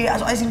pun. Okey,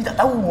 so I sendiri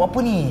tak tahu apa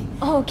ni.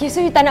 Oh, okay. So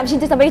you tak nak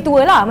bercinta sampai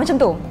tua lah macam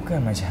tu? Bukan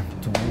macam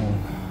tu.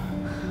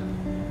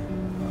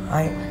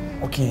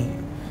 Okey.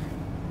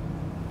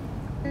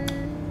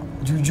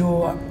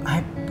 Jujur,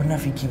 I pernah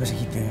fikir pasal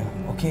kita.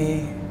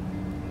 Okey.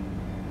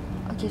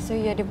 Okay, so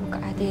you ada buka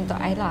hati untuk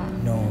I lah?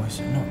 No,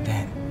 it's not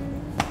that.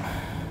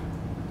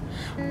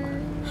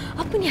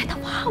 Apa ni? I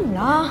tak faham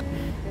lah.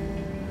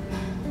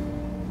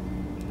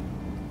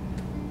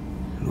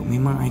 Look,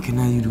 memang I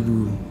kenal you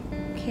dulu.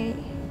 Okay.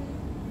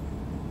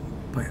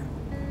 But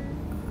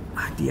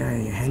hati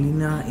I,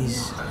 Helena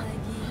is...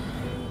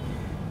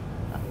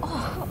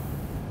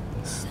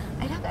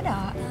 I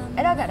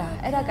dah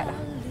agak dah.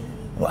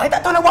 Look, I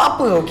tak tahu nak buat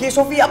apa, okay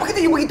Sophie? Apa kata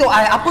you beritahu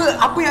I?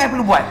 Apa yang I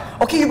perlu buat?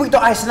 Okay, you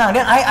beritahu I senang.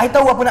 Dan I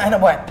tahu apa nak I nak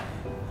buat.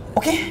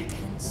 Okay?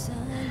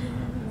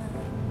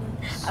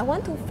 I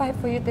want to fight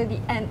for you till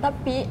the end,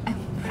 tapi I'm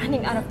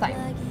running out of time.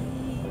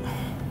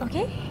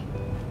 Okay?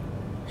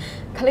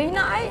 Kalau you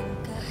nak I,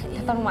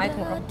 datang rumah I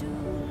tomorrow.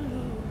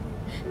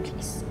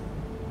 Please.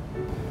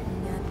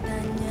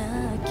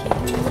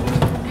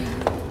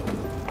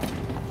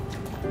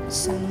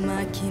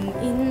 Semakin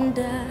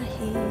indah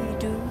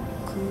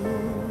hidupku,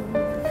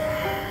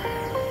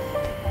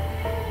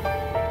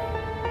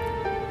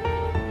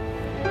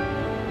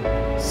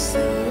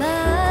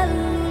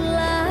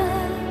 selalulah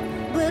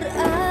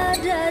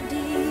berada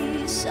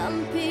di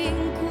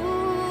sampingku.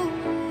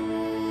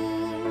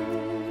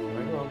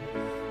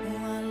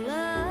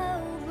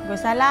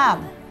 Waalaikumsalam.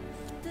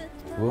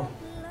 Oh.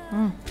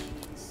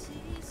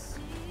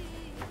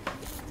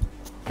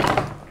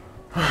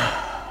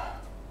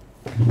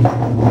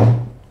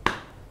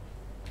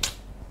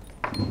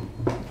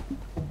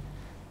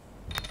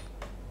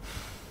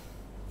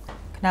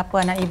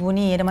 Kenapa anak ibu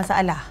ni ada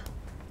masalah?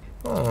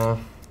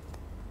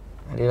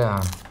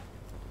 Adalah.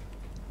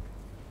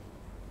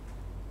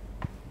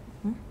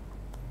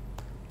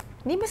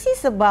 Ni mesti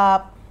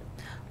sebab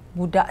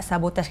budak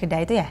sabotaj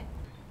kedai tu ya?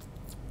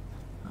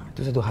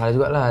 Itu satu hal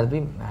jugalah,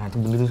 tapi tu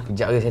benda tu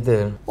sekejap je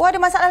settle. Oh, ada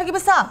masalah lagi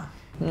besar?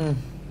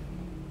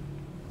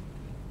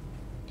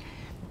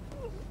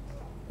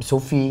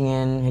 Sophie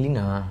dengan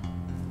Helena.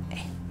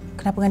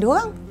 Kenapa dengan dia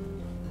orang?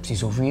 Si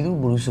Sophie tu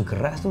berusaha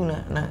keras tu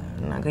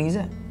nak ke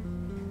Izzat.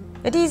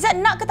 Jadi Izzat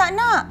nak ke tak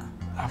nak?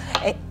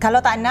 Kalau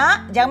tak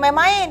nak, jangan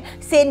main-main.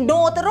 Say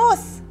no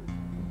terus.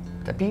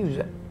 Tapi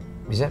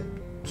Izzat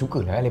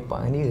sukalah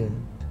lepak dengan dia.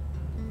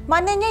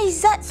 Maknanya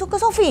Izzat suka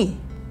Sophie?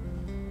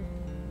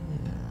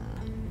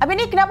 Habis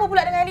ni kenapa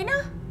pula dengan Helena?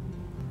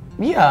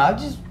 Ya,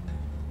 just...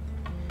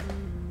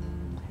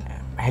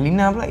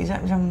 Helena pula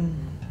Izzat macam...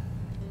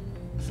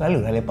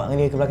 Selalulah lepak dengan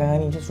dia ke belakangan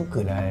ni. Macam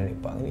sukalah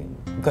lepak dengan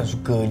dia. Bukan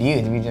suka dia,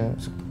 tapi macam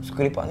suka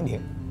lepak dengan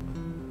dia.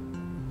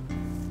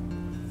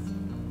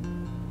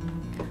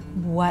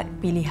 Buat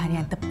pilihan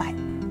yang tepat.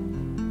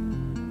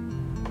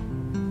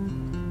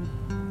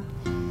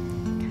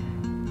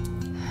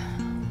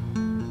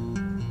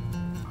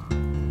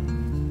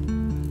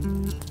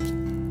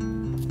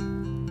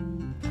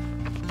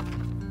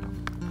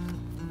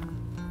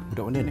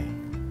 Budak mana ni?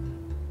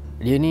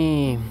 Dia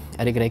ni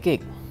ada kedai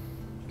kek.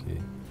 Okey.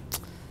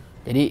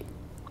 Jadi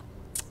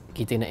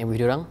kita nak ambil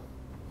dia orang.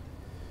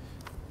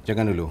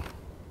 Jangan dulu.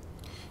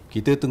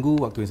 Kita tunggu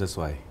waktu yang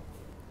sesuai.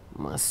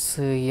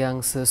 Masa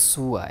yang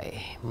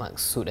sesuai.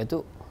 Maksud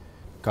Datuk?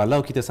 Kalau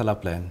kita salah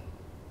plan,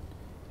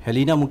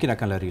 Helena mungkin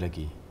akan lari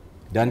lagi.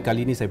 Dan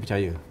kali ini saya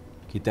percaya,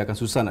 kita akan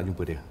susah nak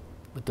jumpa dia.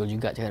 Betul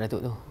juga cakap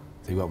Datuk tu.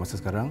 Saya buat masa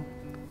sekarang,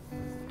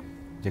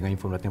 jangan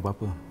inform Datin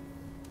apa-apa.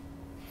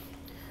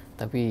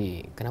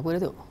 Tapi kenapa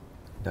Datuk?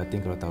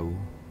 Datin kalau tahu,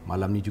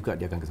 malam ni juga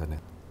dia akan ke sana.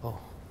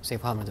 Oh, saya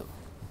faham Datuk.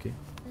 Okey.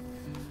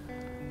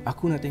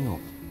 Aku nak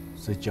tengok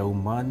sejauh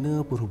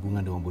mana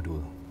perhubungan diorang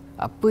berdua.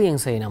 Apa yang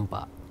saya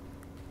nampak,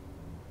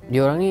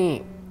 diorang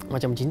ni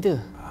macam bercinta.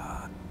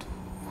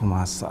 Aduh,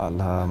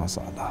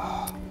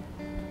 masalah.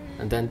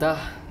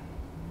 Entah-entah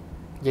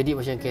jadi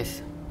macam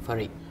kes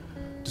Farid.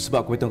 Itu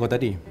sebab aku beritahu kau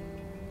tadi.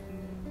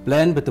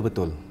 Plan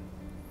betul-betul.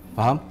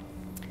 Faham?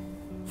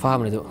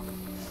 Faham Datuk.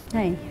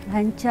 Hai,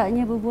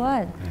 lancaknya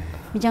berbual.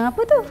 Bincang apa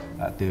tu?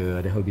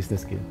 Ada hal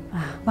bisnes sikit.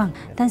 Bang,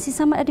 Tan Si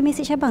Samad ada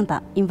mesej abang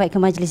tak? Invite ke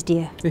majlis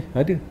dia.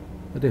 Ada.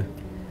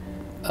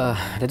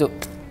 Datuk,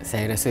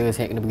 saya rasa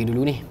saya kena pergi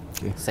dulu ni.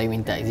 Okay. Saya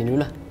minta izin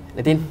dululah.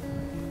 Datin.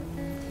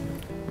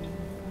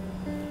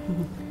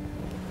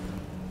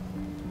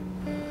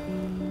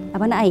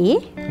 Abang nak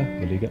air?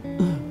 Boleh juga.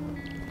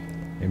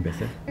 Yang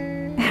best eh?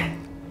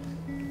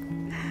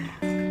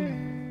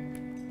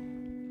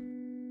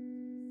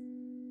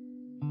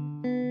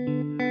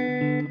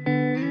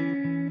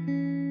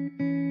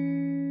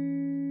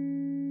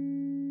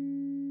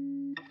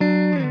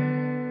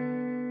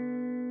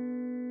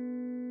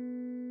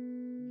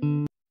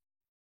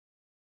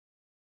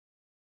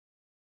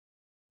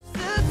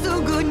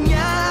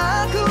 Sesungguhnya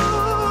aku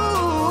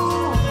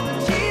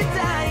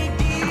cintai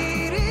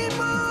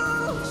dirimu.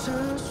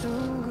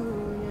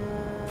 Sesungguhnya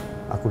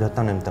Aku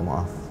datang dan minta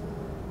maaf.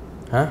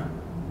 Ha?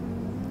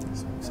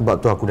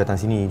 Sebab tu aku datang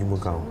sini jumpa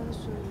kau.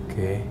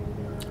 Okey.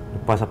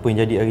 Lepas apa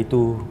yang jadi hari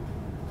tu,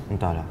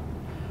 entahlah.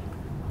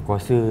 Aku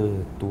rasa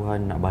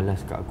Tuhan nak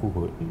balas kat aku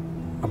kot.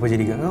 Apa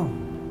jadi kat kau?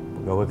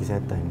 Pegawai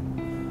kesihatan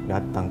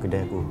datang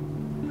kedai aku.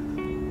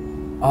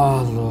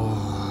 Allah.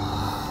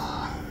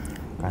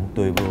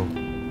 Kantoi bro.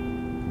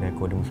 Kedai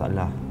aku ada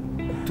masalah.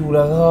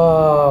 Itulah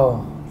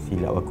kau.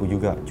 Silap aku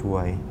juga,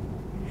 cuai.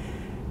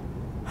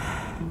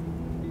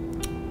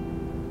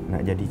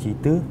 Nak jadi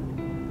cerita,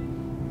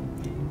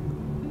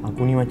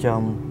 aku ni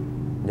macam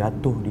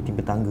jatuh di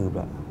timpa tangga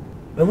pula.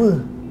 Apa?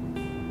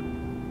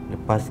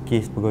 Lepas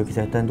kes pegawai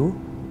kesihatan tu,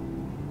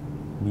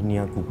 bini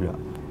aku pula.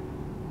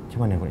 Macam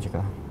mana aku nak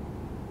cakap?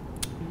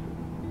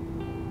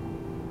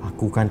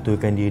 Aku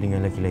kantorkan dia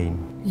dengan lelaki lain.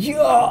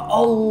 Ya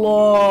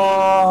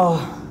Allah.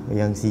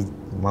 Yang si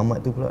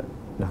Mamat tu pula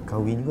dah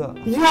kahwin juga.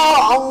 Ya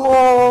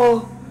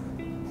Allah.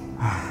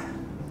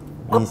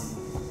 Miss.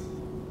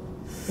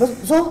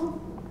 So?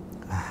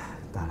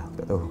 Entahlah, aku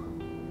tak tahu.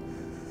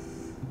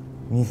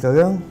 Ni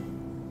sekarang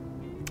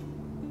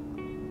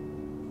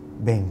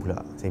bank pula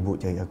sibuk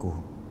cari aku.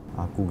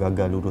 Aku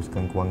gagal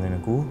luruskan kewangan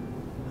aku.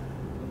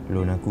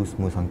 Loan aku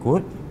semua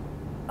sangkut.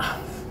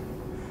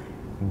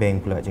 Bank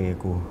pula cari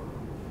aku.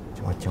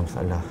 Macam-macam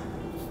masalah.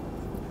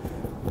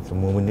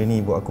 Semua benda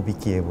ni buat aku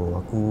fikir bro.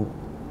 Aku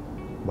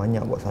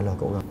banyak buat salah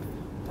kat orang.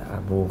 Tak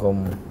apa, kau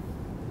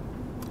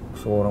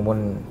seorang pun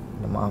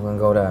dah maafkan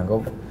kau dah.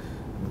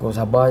 Kau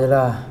sabar je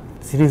lah.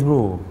 Serius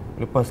bro.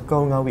 Lepas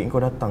kau dengan awik kau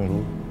datang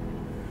tu,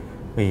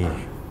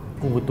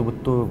 aku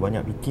betul-betul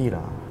banyak fikir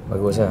lah.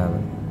 Bagus lah.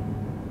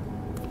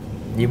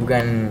 Dia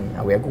bukan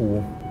awik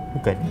aku.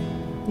 Bukan?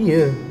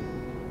 Ya.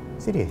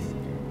 Serius?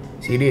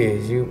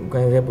 Serius, dia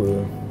bukan siapa.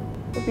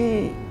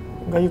 Tapi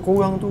gaya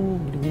korang tu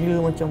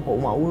gila-gila macam pak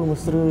makwa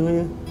mesra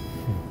je.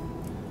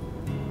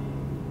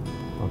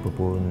 Apa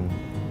pun,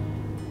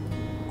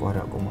 aku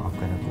harap kau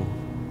maafkan aku.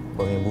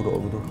 Orang yang buruk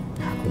aku tu.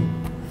 Aku?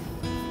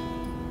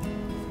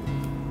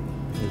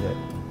 Izzat.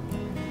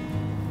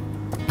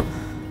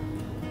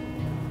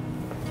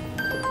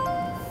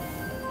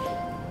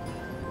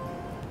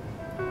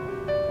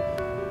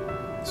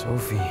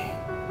 Sophie.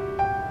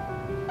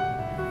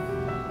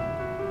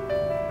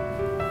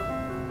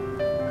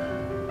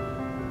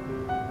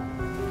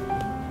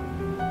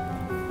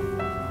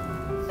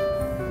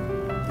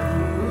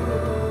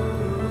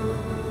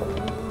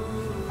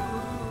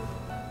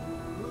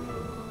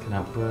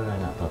 Kenapa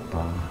anak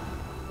papa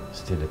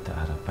still letak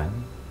harapan?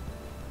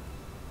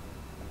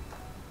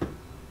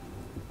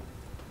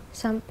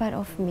 Some part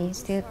of me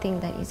still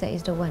think that Izzat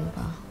is the one,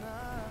 Pa.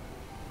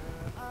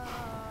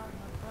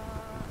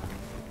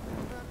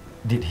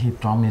 Did he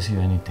promise you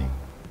anything?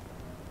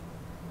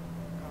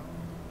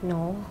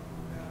 No.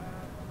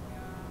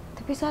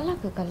 Tapi salah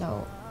ke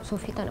kalau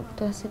Sophie tak nak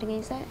putus asa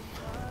dengan Izzat?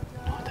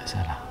 No, tak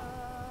salah.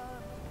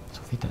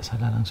 Sophie tak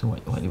salah langsung.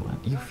 What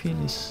you feel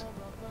is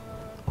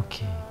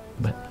okay.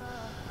 But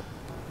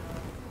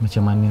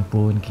macam mana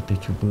pun kita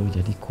cuba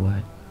jadi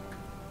kuat.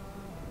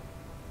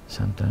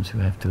 Sometimes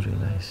we have to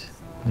realise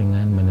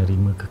dengan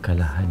menerima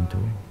kekalahan tu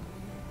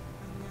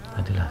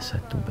adalah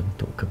satu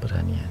bentuk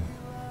keberanian.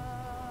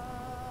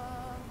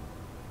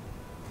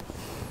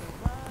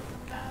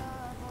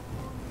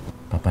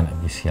 Papa nak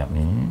pergi siap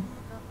ni.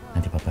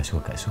 Nanti Papa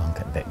suruh Kak Su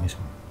angkat beg ni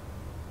semua.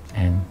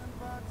 And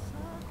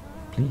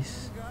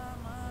please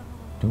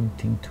don't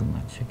think too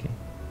much, okay?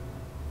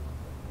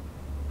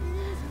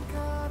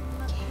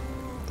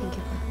 Thank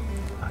you, Pa.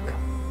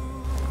 Welcome.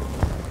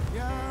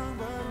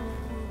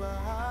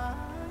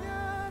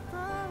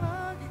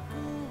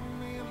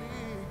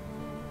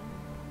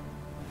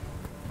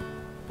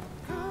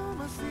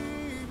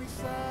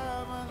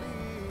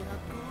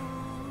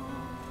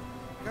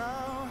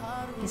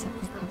 Izzat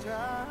will come.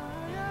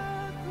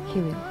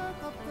 He will.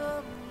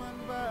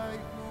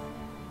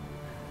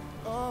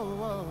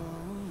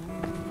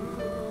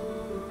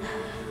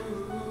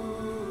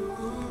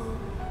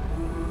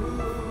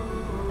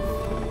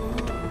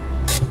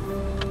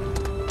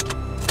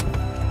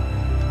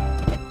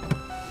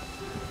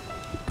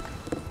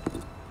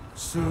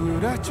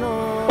 Sudah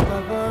coba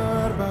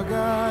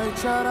berbagai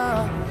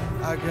cara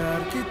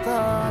agar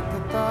kita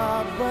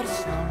tetap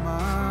bersama.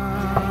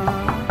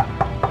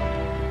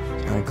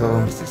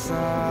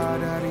 Tersisa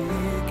dari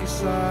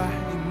kisah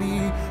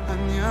ini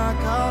hanya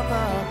kau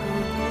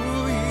takut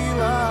ku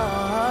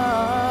hilang.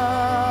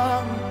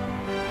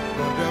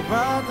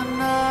 Perdebatan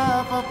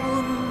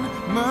apapun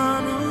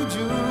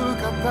menuju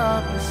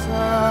kata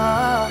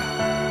pisah.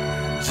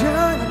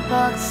 Jangan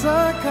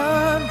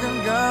paksakan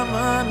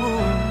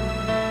genggamanmu.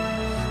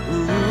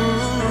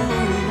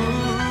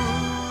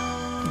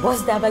 Bos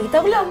dah bagi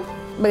tahu belum?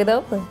 Bagi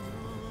tahu apa?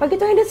 Bagi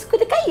tahu yang dia suka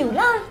kayu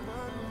lah.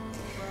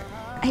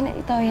 I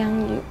nak tahu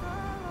yang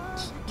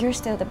you're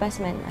still the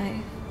best man I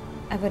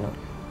ever known.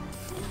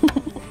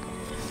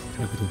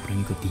 Kalau aku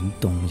perang ikut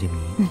tintong macam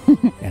ni,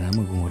 dah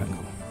lama aku ngorak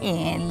kau.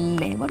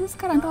 Eleh, baru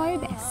sekarang tahu I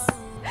best.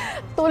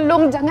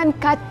 Tolong jangan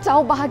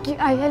kacau bahagia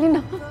I,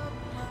 Helena.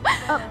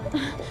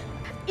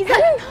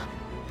 Helena,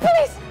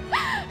 please.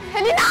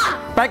 Helena!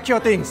 Pack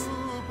your things.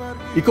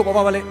 Ikut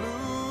Papa balik.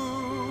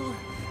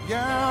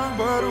 Yang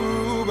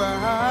berubah